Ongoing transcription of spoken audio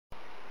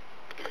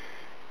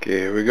Okay,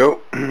 here we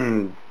go.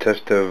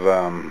 Test of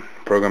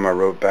program I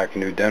wrote back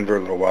in New Denver a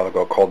little while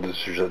ago called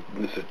this is a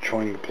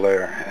Choing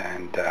player,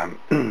 and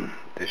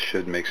this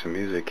should make some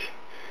music.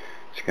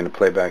 It's going to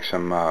play back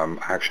some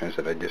actions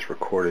that I just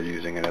recorded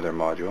using another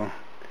module.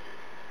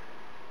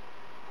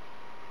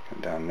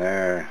 Come down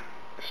there,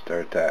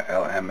 start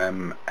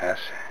LMMS.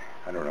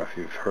 I don't know if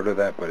you've heard of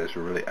that, but it's a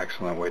really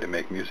excellent way to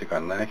make music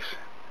on Linux.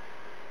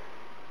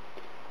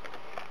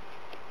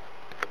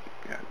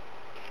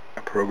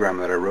 A program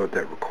that I wrote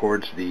that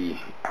records the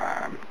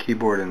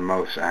keyboard and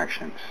mouse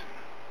actions.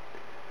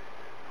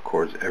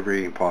 Records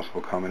every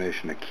possible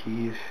combination of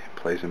keys,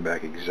 plays them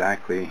back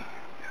exactly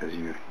as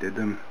you did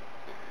them,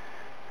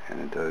 and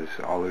it does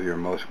all of your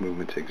mouse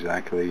movements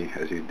exactly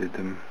as you did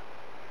them.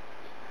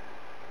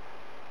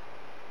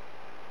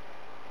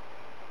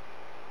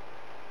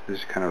 This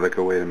is kind of like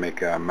a way to make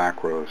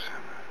macros.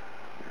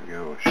 There we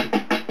go.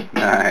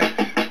 Nice.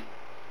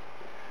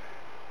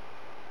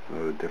 A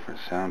little different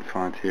sound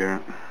font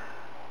here.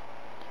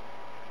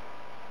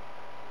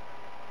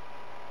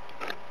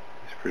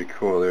 Pretty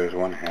cool. There's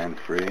one hand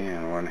free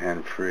and one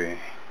hand free.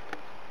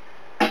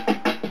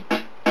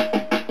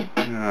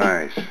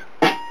 Nice.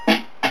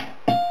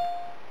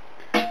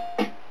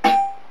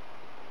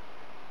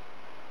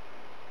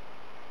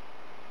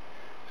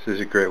 This is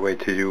a great way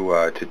to do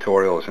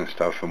tutorials and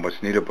stuff, and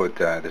what's neat about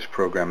this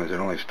program is it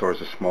only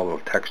stores a small little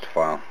text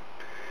file,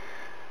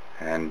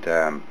 and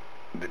the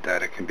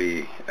data can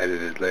be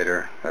edited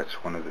later.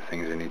 That's one of the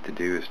things I need to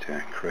do, is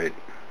to create.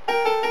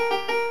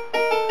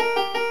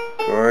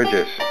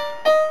 Gorgeous.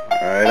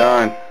 Right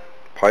on.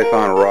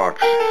 Python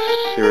rocks.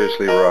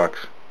 Seriously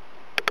rocks.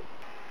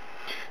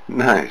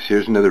 Nice.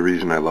 Here's another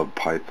reason I love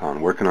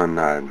Python. Working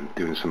on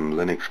doing some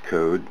Linux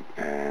code,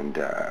 and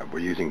we're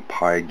using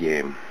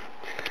PyGame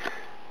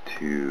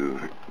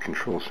to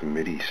control some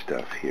MIDI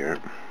stuff here.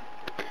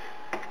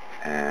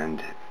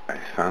 And I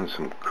found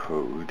some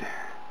code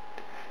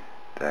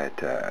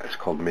that it's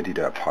called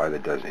MIDI.py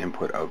that does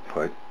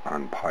input-output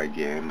on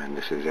PyGame, and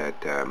this is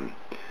at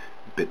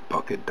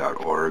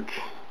bitbucket.org.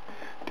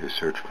 Do a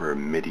search for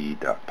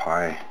MIDI.py.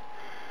 Where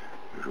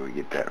do we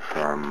get that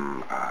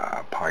from?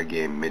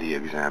 PyGame MIDI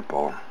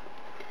example,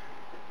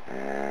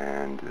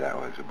 and that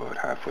was about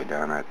halfway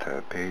down at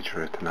the page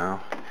right now.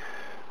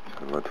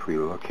 So what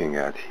we're looking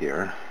at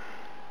here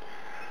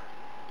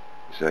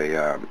is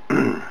I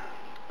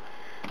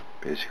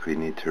basically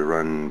need to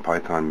run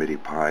Python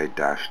MIDI-PY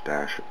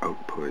 --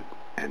 output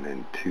and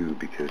then 2,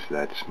 because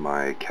that's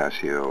my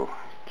Casio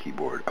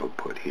keyboard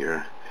output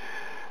here.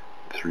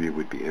 3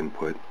 would be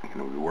input. I'm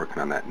going to be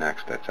working on that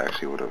next. That's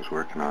actually what I was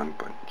working on,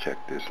 but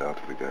check this out.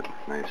 We got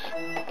nice.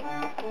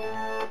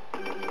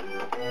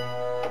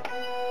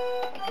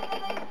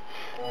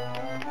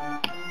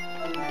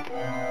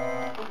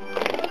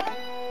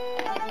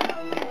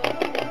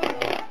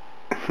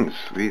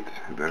 Sweet,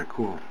 very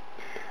cool.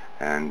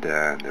 And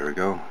there we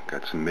go.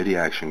 Got some MIDI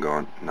action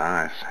going.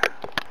 Nice.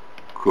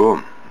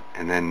 Cool.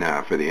 And then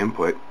for the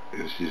input,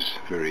 it's just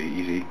very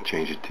easy.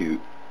 Change it to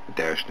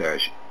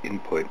 --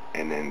 input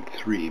and then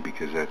 3,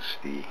 because that's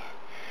the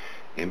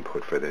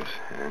input for this,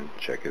 and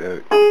check it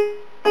out.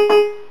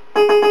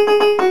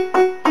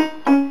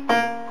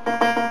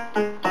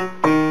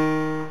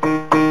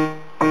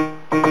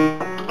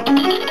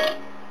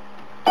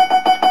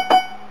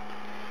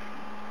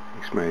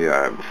 Makes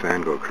my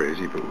fan go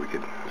crazy, but we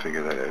could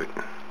figure that out.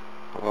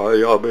 Oh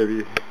yeah,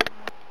 baby.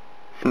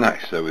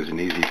 Nice. That was an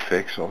easy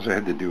fix. All I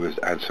had to do was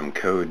add some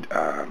code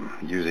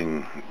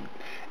using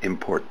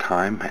import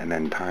time and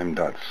then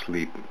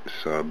time.sleep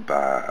sub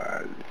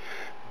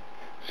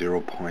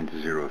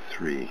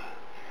 0.03,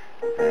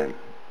 and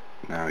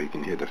now you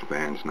can hear the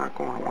fans not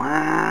going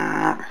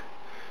wah.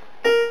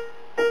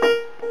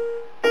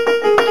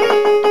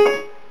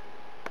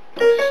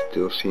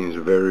 Still seems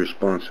very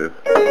responsive.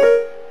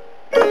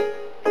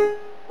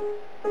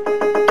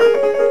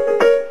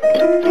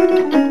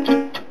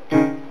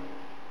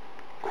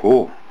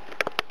 Cool.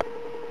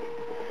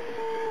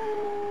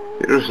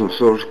 Here's some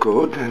source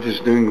code. I'm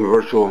just doing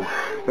virtual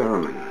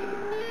theremin.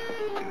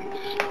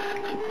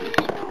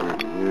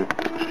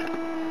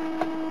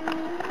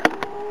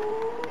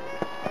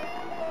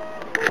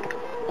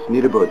 What's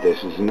neat about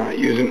this is not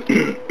using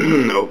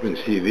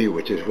OpenCV,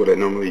 which is what I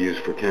normally use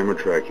for camera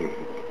tracking.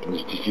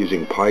 It's just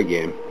using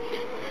PyGame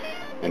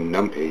and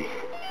NumPy.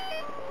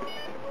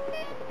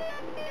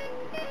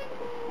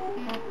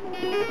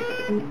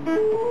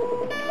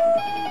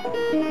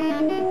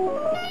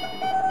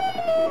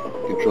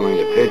 Controlling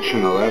the pitch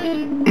on the left,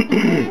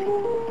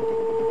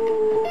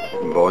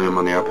 volume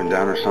on the up and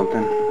down or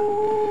something.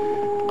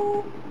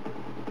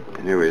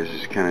 Anyways,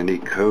 this is kind of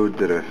neat code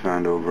that I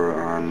found over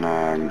on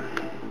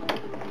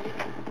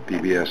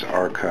BBS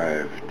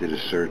Archive. Did a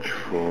search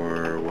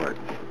for what?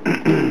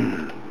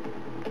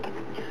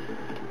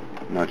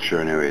 Not sure.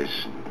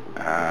 Anyways,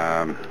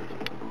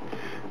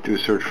 do a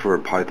search for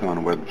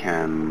Python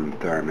webcam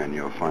theremin.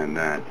 You'll find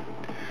that.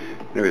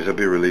 Anyways, I'll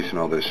be releasing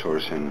all this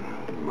source in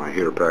my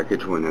header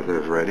package when it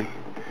is ready.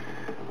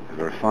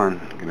 Very fun.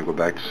 I'm gonna go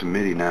back to some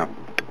MIDI now.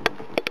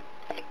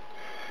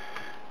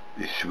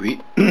 Pretty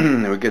sweet.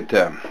 We get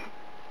the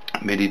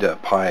MIDI to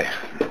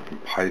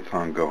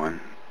Python going.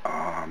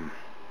 Oh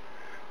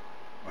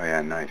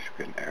yeah, nice.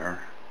 We get an error.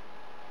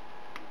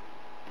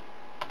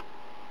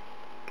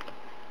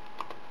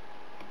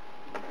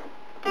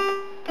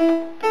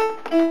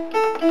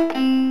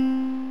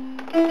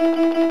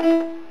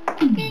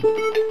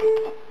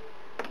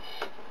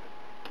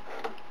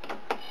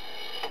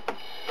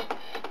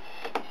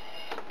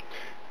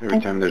 Every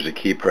time there's a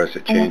key press,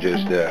 it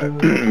changes the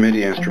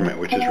MIDI instrument,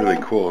 which is really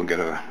cool. And get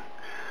a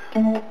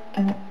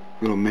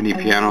little mini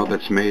piano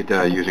that's made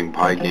using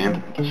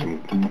PyGame, some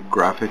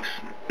graphics.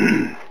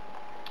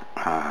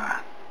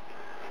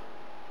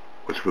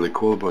 What's really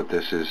cool about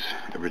this is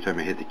every time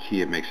I hit the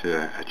key, it makes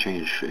a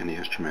change in the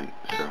instrument.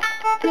 So.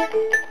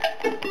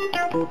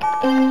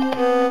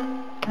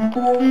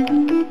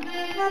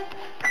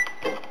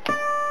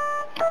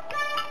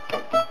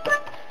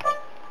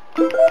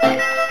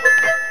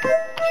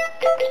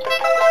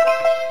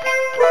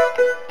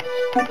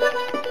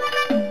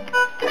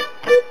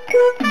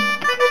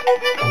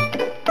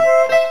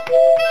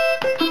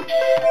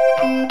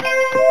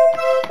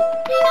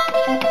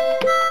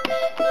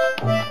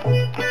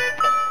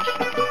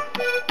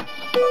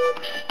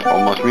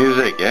 Almost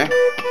music, eh?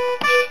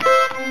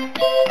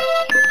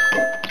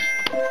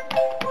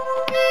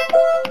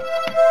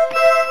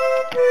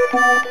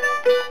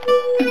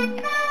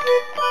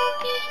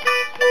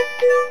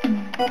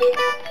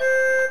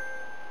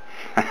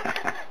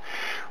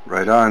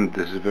 Right on.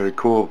 This is very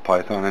cool.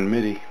 Python and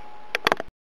MIDI.